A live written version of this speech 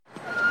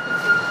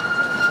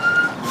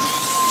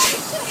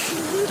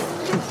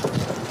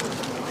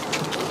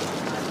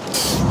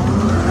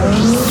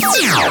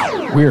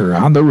We're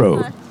on the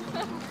road.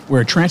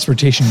 Where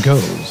transportation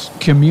goes,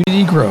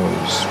 community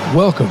grows.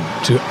 Welcome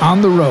to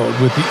On the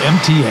Road with the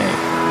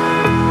MTA.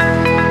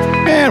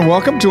 And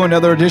welcome to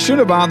another edition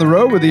of On the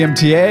Road with the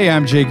MTA.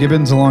 I'm Jay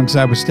Gibbons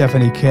alongside with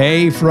Stephanie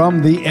Kay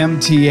from the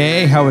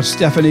MTA. How is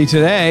Stephanie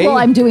today? Well,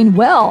 I'm doing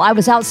well. I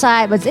was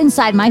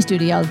inside my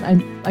studio,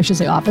 I should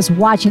say office,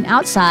 watching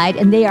outside,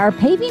 and they are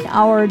paving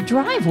our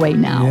driveway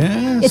now.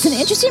 Yes. It's an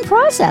interesting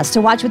process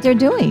to watch what they're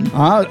doing.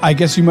 I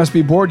guess you must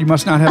be bored. You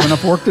must not have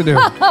enough work to do.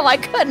 Oh, I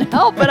couldn't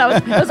help it.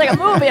 It was like a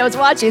movie. I was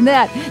watching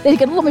that. They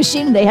get a little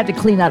machine, and they have to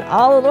clean out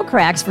all the little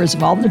cracks, first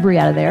of all, the debris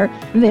out of there.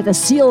 And they have to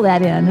seal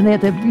that in, and they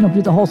have to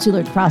do the whole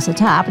sealer across the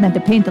top, and they have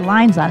to paint the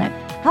lines on it.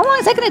 How long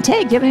is that going to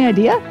take? Do you have any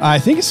idea? I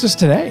think it's just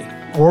today.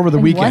 Or over the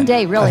weekend. One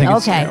day, really?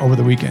 Okay. Over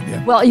the weekend,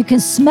 yeah. Well, you can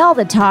smell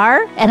the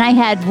tar. And I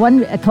had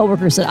one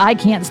coworker said, I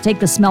can't take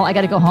the smell. I got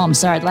to go home.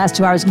 Sorry, the last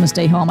 2 hours I'm going to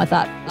stay home. I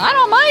thought, I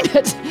don't mind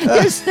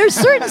it. There's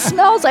certain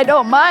smells I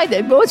don't mind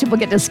that most people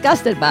get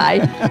disgusted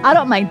by. I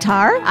don't mind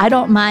tar. I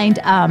don't mind,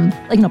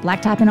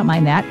 blacktop. I don't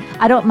mind that.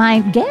 I don't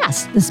mind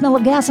gas, the smell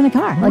of gas in a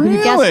car. Like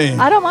really?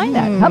 I don't mind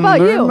that. How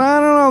about you? I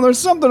don't know. There's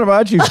something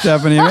about you,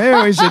 Stephanie.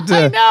 Maybe we should...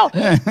 I know.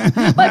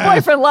 My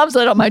boyfriend loves it.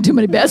 I don't mind too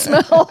many bad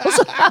smells.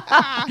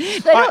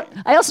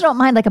 I also don't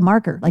mind like a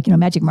marker,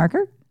 magic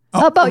marker.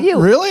 How about you?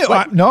 Really?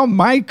 No,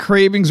 my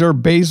cravings are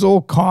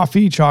basil,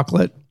 coffee,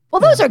 chocolate.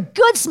 Well, those are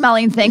good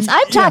smelling things.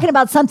 I'm talking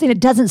about something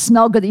that doesn't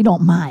smell good that you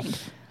don't mind.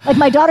 Like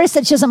my daughter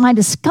said she doesn't mind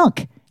a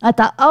skunk. I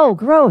thought, oh,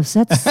 gross.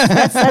 That's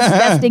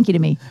stinky to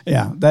me.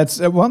 Yeah, that's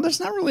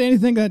not really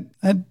anything that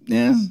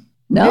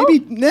No?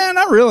 Maybe,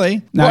 not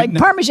really.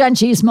 Parmesan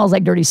cheese smells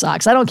like dirty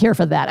socks. I don't care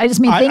for that. I just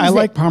mean things I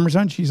like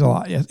Parmesan cheese a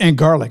lot, yes. And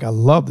garlic. I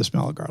love the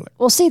smell of garlic.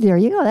 Well, see, there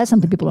you go. That's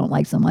something people don't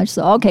like so much.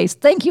 So, okay,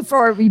 thank you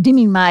for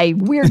redeeming my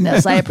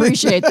weirdness. I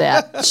appreciate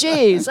that.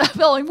 Jeez, I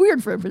felt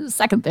weird for a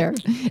second there.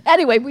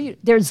 Anyway,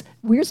 there's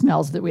weird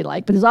smells that we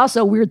like, but there's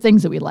also weird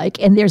things that we like.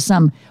 And there's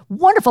some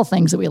wonderful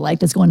things that we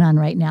like that's going on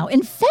right now.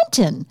 In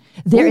Fenton,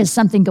 there is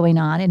something going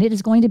on, and it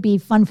is going to be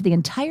fun for the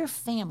entire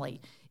family.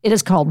 It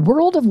is called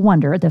World of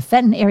Wonder at the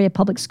Fenton Area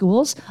Public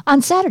Schools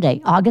on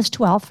Saturday, August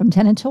 12th from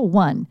 10 until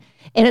 1.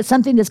 And it's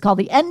something that's called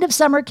the End of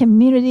Summer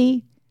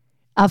Community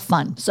of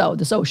Fun, so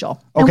the social.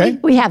 Okay.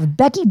 And we have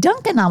Becky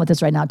Duncan on with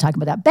us right now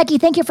talking about that. Becky,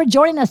 thank you for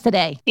joining us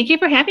today. Thank you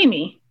for having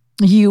me.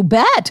 You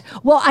bet.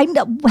 Well, how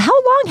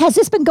long has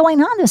this been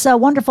going on, this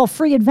wonderful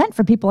free event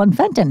for people in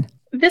Fenton?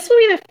 This will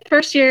be the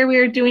first year we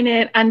are doing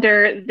it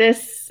under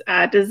this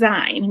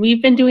design.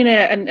 We've been doing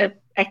an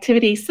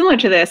activity similar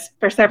to this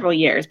for several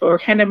years, but we're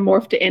kind of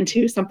morphed it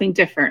into something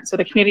different. So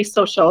the community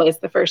social is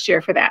the first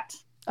year for that.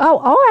 Oh,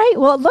 all right.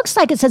 Well, it looks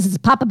like it says it's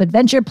pop-up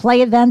adventure,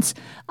 play events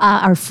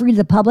are free to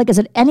the public. Is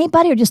it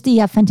anybody or just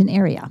the Fenton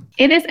area?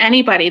 It is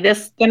anybody.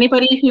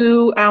 Anybody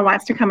who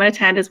wants to come and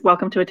attend is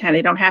welcome to attend.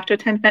 They don't have to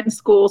attend Fenton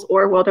Schools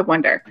or World of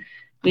Wonder.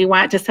 We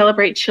want to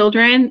celebrate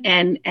children,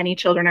 and any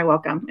children are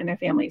welcome and their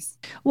families.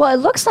 Well,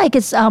 it looks like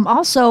it's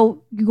also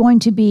going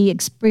to be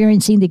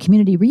experiencing the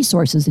community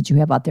resources that you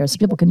have out there, so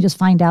people can just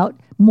find out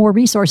more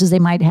resources they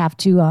might have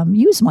to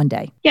use one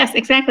day. Yes,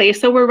 exactly.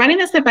 So we're running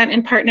this event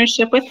in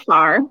partnership with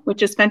FAR,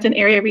 which is Fenton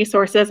Area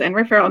Resources and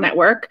Referral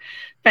Network,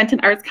 Fenton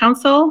Arts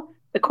Council,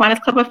 the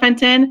Kiwanis Club of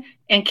Fenton,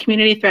 and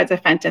Community Threads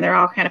of Fenton. They're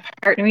all kind of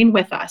partnering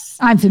with us.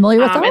 I'm familiar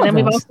with all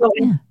of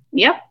those.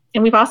 Yep.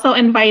 And we've also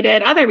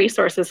invited other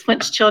resources.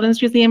 Flint's Children's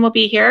Museum will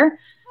be here.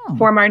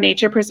 Formar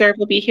Nature Preserve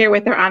will be here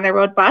with their On the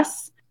Road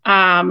bus.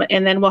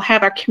 And then we'll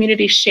have our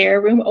community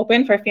share room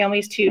open for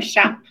families to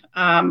shop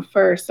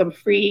for some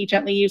free,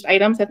 gently used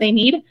items that they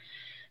need.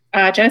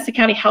 Genesee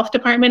County Health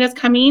Department is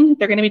coming.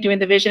 They're going to be doing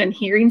the vision and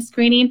hearing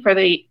screening for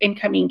the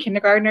incoming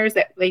kindergartners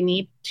that they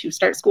need to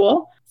start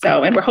school.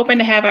 So, and we're hoping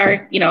to have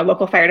our,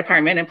 local fire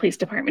department and police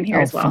department here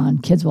as well. Fun.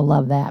 Kids will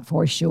love that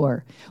for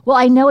sure. Well,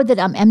 I know that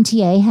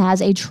MTA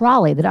has a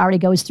trolley that already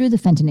goes through the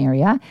Fenton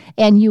area,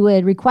 and you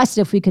would request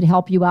if we could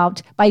help you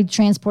out by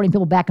transporting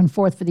people back and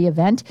forth for the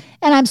event.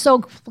 And I'm so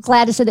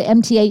glad to say that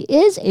MTA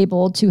is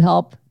able to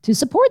help to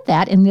support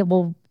that, and it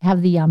will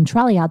have the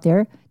trolley out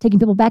there taking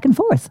people back and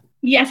forth.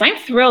 Yes, I'm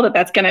thrilled that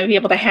that's going to be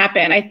able to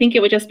happen. I think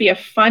it would just be a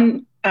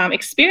fun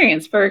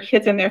experience for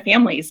kids and their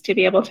families to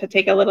be able to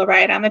take a little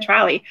ride on the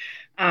trolley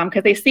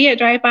because they see it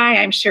drive by,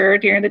 I'm sure,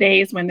 during the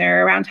days when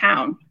they're around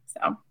town.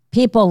 So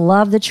people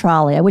love the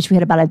trolley. I wish we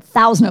had about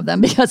 1,000 of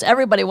them because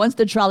everybody wants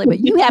the trolley, but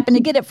you happen to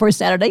get it for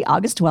Saturday,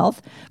 August 12th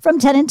from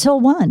 10 until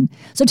 1.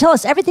 So tell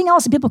us everything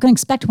else that people can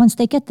expect once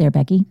they get there,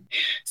 Becky.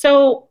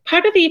 So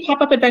part of the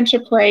pop-up adventure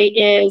play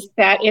is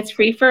that it's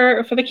free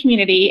for the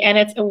community, and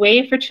it's a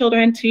way for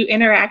children to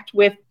interact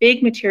with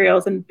big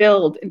materials and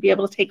build and be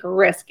able to take a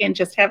risk and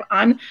just have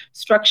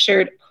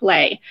unstructured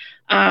play.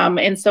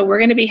 And so we're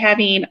going to be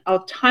having a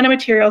ton of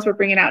materials we're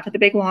bringing out to the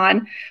big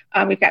lawn.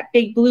 We've got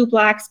big blue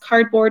blocks,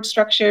 cardboard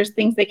structures,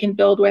 things they can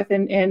build with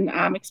and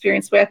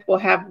experience with. We'll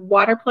have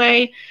water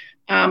play,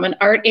 an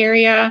art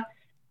area,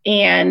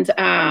 and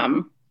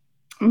I'm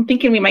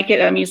thinking we might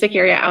get a music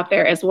area out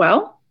there as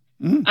well.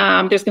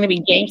 There's going to be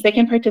games they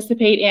can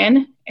participate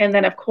in. And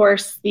then, of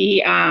course,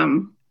 the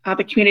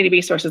the community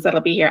resources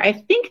that'll be here. I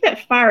think that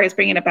FAR is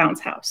bringing a bounce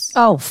house.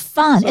 Oh,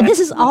 fun. So And this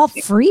is all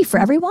free for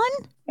everyone?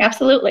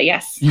 Absolutely,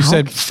 yes. You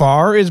said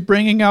FAR is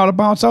bringing out a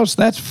bounce house?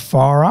 That's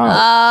far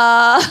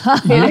out.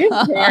 It is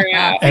far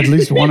out. At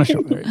least one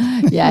show.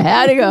 Yeah, I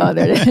had to go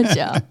there, didn't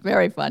you?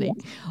 Very funny.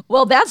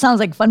 Well, that sounds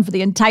like fun for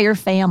the entire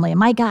family. And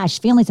my gosh,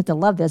 families have to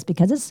love this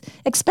because it's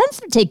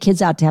expensive to take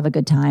kids out to have a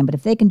good time. But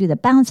if they can do the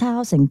bounce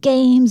house and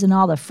games and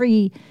all the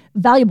free,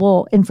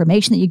 valuable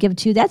information that you give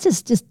to,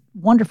 that's just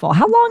wonderful.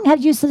 How long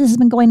have you said this has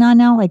been going on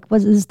now? Like,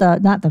 was this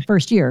not the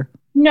first year?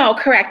 No,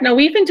 correct. No,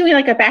 we've been doing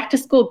like a back to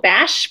school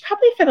bash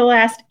probably for the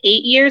last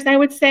 8 years, I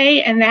would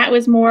say. And that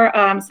was more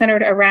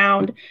centered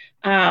around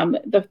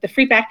the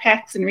free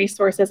backpacks and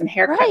resources and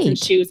haircuts and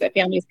shoes that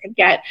families could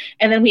get.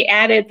 And then we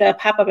added the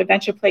pop-up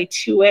adventure play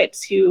to it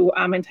to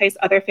entice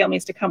other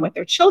families to come with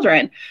their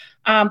children.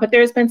 But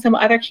there's been some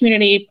other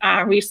community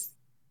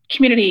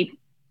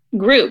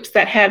groups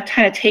that have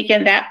kind of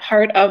taken that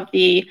part of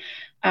the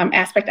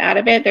aspect out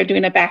of it. They're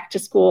doing a back to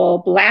school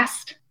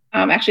blast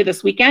actually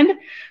this weekend.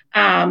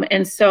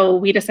 And so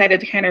we decided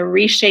to kind of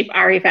reshape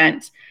our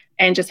event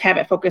and just have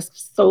it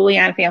focused solely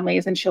on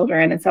families and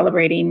children and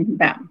celebrating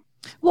them.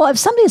 Well, if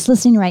somebody's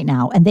listening right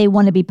now and they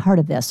want to be part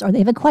of this, or they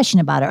have a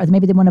question about it, or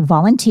maybe they want to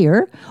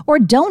volunteer or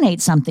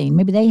donate something,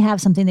 maybe they have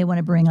something they want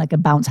to bring, like a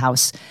bounce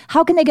house,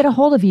 how can they get a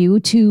hold of you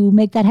to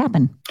make that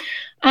happen?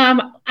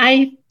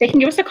 They can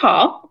give us a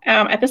call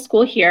at the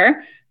school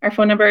here. Our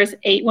phone number is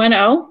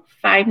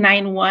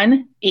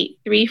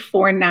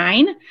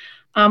 810-591-8349.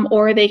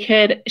 Or they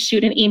could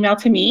shoot an email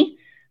to me.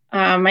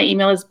 My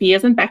email is B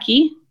as in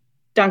Becky,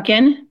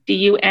 Duncan,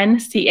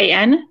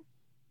 DUNCAN,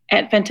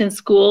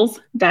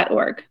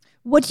 @fentonschools.org.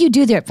 What do you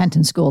do there at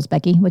Fenton Schools,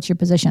 Becky? What's your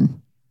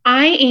position?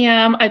 I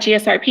am a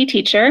GSRP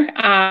teacher.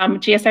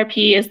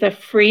 GSRP is the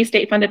free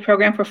state-funded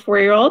program for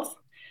 4-year-olds.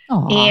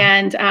 Aww.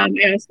 And I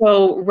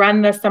also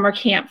run the summer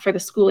camp for the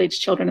school-age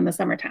children in the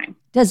summertime.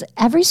 Does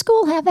every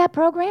school have that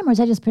program, or is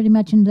that just pretty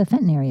much in the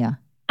Fenton area?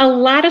 A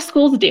lot of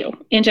schools do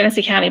in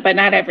Genesee County, but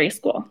not every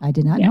school. I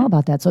did not know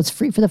about that. So it's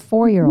free for the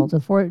 4-year-olds.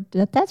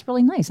 That's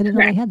really nice. I didn't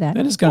know they had that.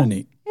 That is kind of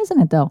neat. Isn't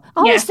it, though?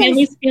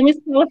 Families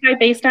qualify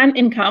based on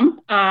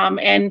income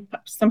and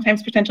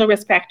sometimes potential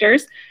risk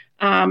factors.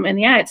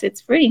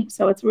 It's free.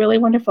 So it's really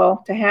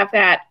wonderful to have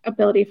that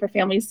ability for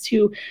families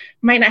who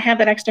might not have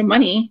that extra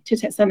money to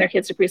send their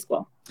kids to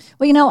preschool.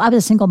 Well, I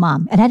was a single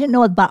mom, and I didn't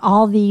know about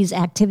all these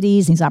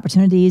activities, these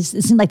opportunities.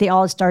 It seemed like they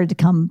all started to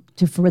come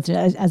to fruition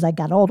as I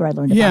got older. I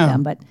learned about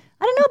them, but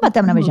I didn't know about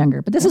them when I was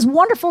younger. But this is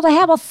wonderful to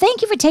have. Well,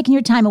 thank you for taking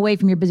your time away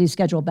from your busy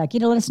schedule, Becky,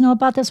 to let us know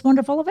about this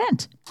wonderful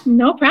event.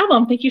 No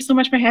problem. Thank you so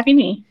much for having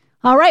me.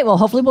 All right. Well,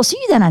 hopefully we'll see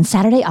you then on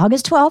Saturday,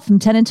 August 12th from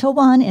 10 until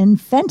 1 in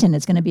Fenton.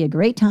 It's going to be a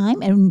great time.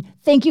 And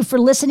thank you for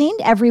listening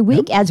every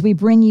week as we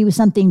bring you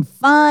something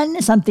fun,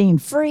 something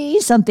free,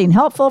 something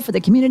helpful for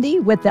the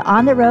community with the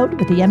On the Road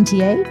with the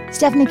MTA,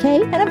 Stephanie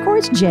K, and of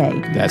course,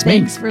 Jay. That's me.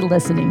 Thanks for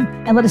listening.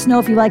 And let us know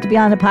if you'd like to be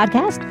on the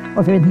podcast or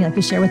if you have anything you'd like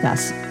to share with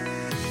us.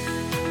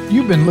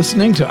 You've been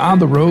listening to On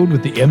the Road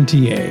with the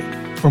MTA.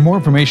 For more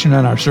information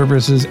on our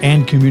services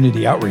and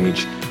community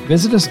outreach,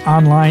 visit us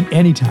online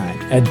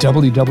anytime at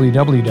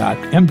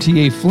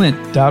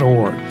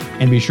www.mtaflint.org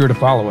and be sure to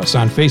follow us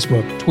on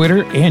Facebook,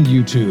 Twitter, and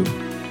YouTube.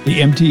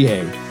 The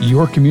MTA,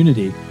 your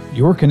community,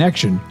 your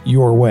connection,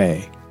 your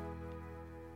way.